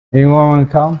Anyone want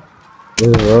to come?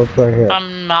 There's a rope right here.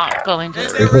 I'm not going to the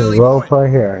There's roof. a rope right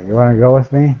here. You want to go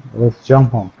with me? Let's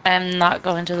jump on. I'm not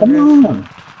going to the Come roof. on.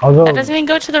 I'll go. That doesn't even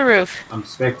go to the roof. I'm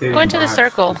spectating. Go into the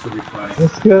circle. This will be funny.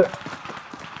 Let's go.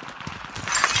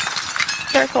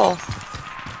 Circle.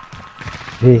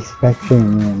 He's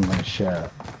expecting me in the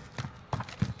shot.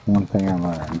 One thing I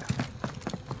learned.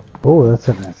 Oh, that's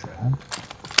a nice gun.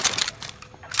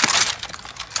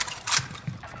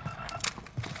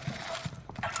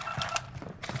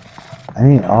 I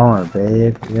need armor,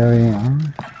 babe. You have any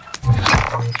armor?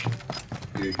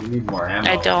 Dude, you need more ammo.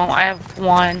 I don't. I have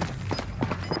one.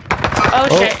 Oh,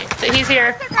 shit. He's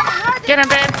here. Get him,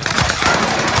 babe.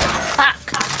 Fuck.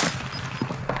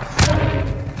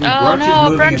 Dude, Oh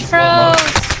no, Brunch froze.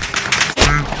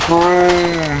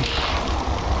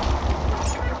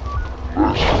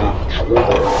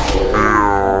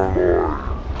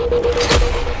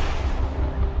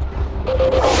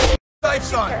 Safe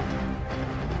zone.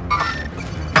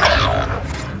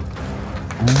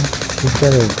 He's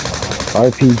got a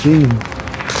RPG.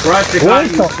 Brunch, they got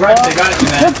you. Brunch, they got you,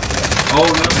 man. Oh,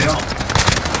 no, they don't.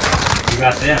 You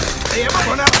got them. Hey,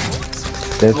 everyone out.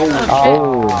 This,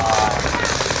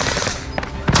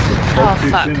 Oh,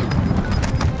 fuck.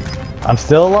 I'm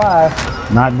still alive.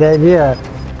 Not dead yet.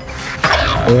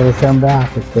 They gotta come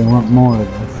back if they want more of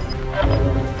this.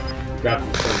 Got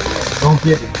them. Don't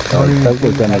get it. Don't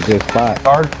even in a good spot.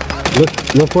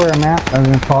 Look where I'm at. I'm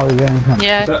gonna probably get him.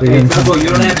 Yeah. Hey, Turbo, you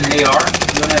don't have an AR?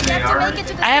 You don't have an AR?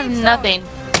 I have nothing.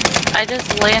 I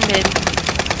just landed.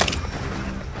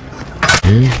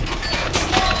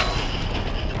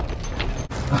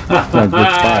 Not a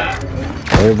good spot.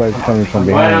 Everybody's coming from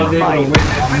behind.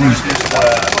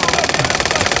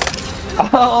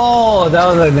 Oh, that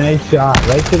was a nice shot.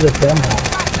 Right to the temple.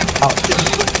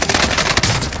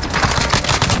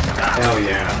 Hell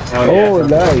yeah. Hell yeah. Oh,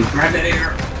 nice. Grab that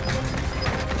AR.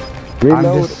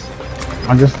 Reload.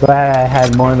 I'm just glad I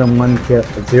had more than 0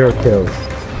 kills.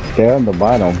 Stay on the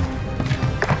bottom.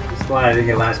 Just glad I didn't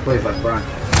get last place like Brunch.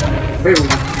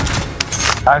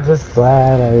 I'm just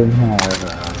glad I didn't have.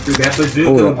 Dude, that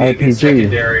bazooka would be a good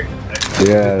secondary.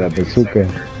 Yeah, that bazooka.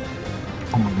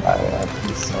 Oh my god, that'd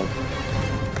be so.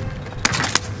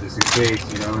 Just in case,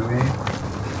 you know what I mean?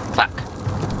 Fuck.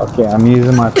 Okay, I'm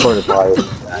using my porta potty.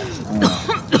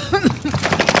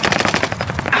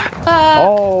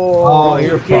 Oh,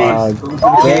 you're fine.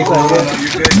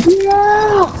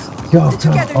 Yo,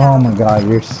 oh my god,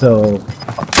 you're so.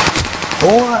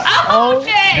 Oh,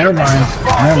 never mind.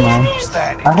 Never mind.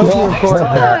 I hope you record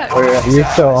that. You're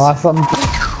so awesome.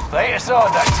 Lay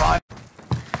aside that time.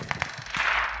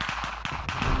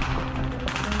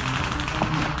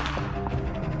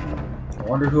 I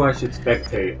wonder who I should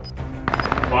spectate.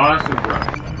 Boss or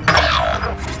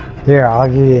Brunch? Here, I'll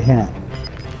give you a hint.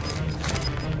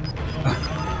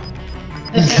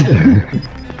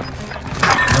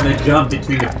 I'm gonna jump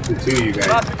between the two of you guys.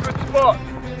 That's a good spot.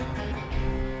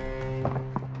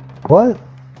 What?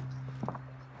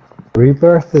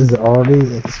 Rebirth is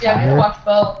already expired? Yeah, watch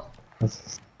both.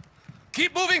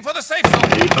 Keep moving for the safe zone.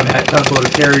 You don't have Turbo to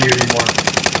carry you anymore.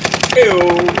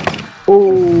 Ew.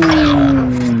 Ooh.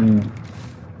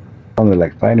 Sounded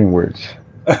like fighting words.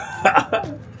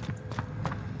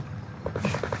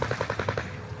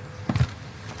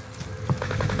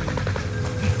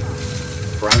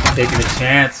 Brunch taking a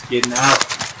chance, getting out,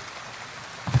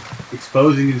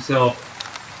 exposing himself.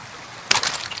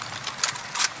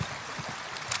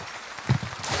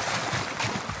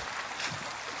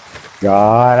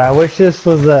 God, I wish this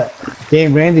was a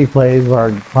game Randy plays where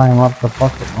I climb up the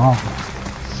fucking wall.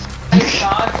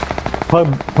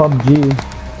 PUBG.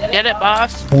 Get it,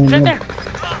 boss. It's in there.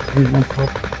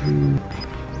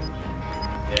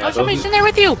 Yeah, Oh, somebody's in there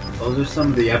with you. Those are some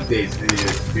of the updates they need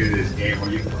to do to this game where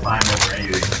you can climb over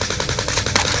anything.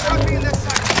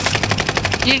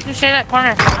 You can stay that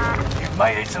corner. You've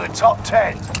made it to the top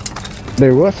 10.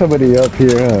 There was somebody up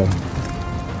here,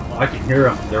 Oh, I can hear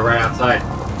them. They're right outside.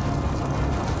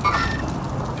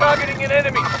 Targeting an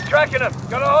enemy. Tracking them.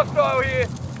 Got a hostile here.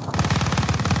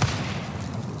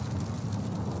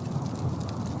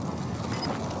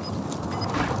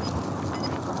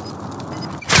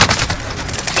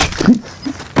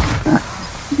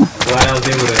 Glad I was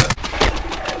able to.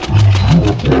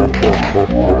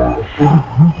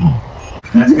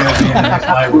 That's gonna be in the next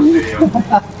Lightwork video.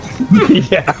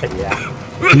 yeah.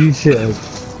 You should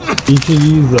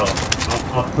use them.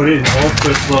 I'll put it in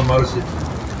ultra slow motion.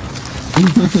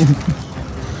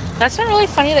 That's been really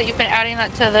funny that you've been adding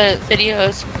that to the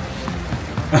videos.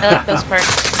 I like those parts.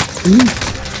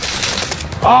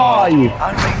 Oh, you.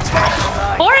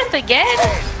 Fourth again?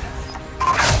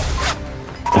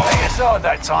 Lay aside inside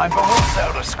that time, but we'll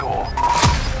settle the score.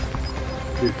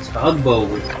 Dude,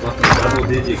 tugboat with fucking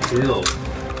double-digit kills.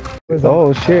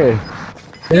 Oh shit.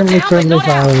 Let me turn this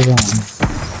out on.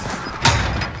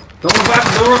 Don't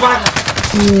revive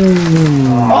him!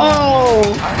 Oh!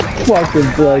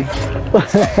 Fucking Blake.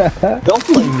 Don't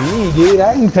blame me, dude.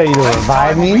 I can tell you to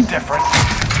revive me.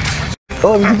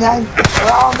 Oh, you guys.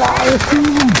 Oh, guys.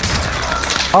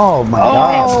 Oh my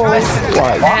god. Oh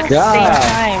my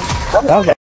god. That was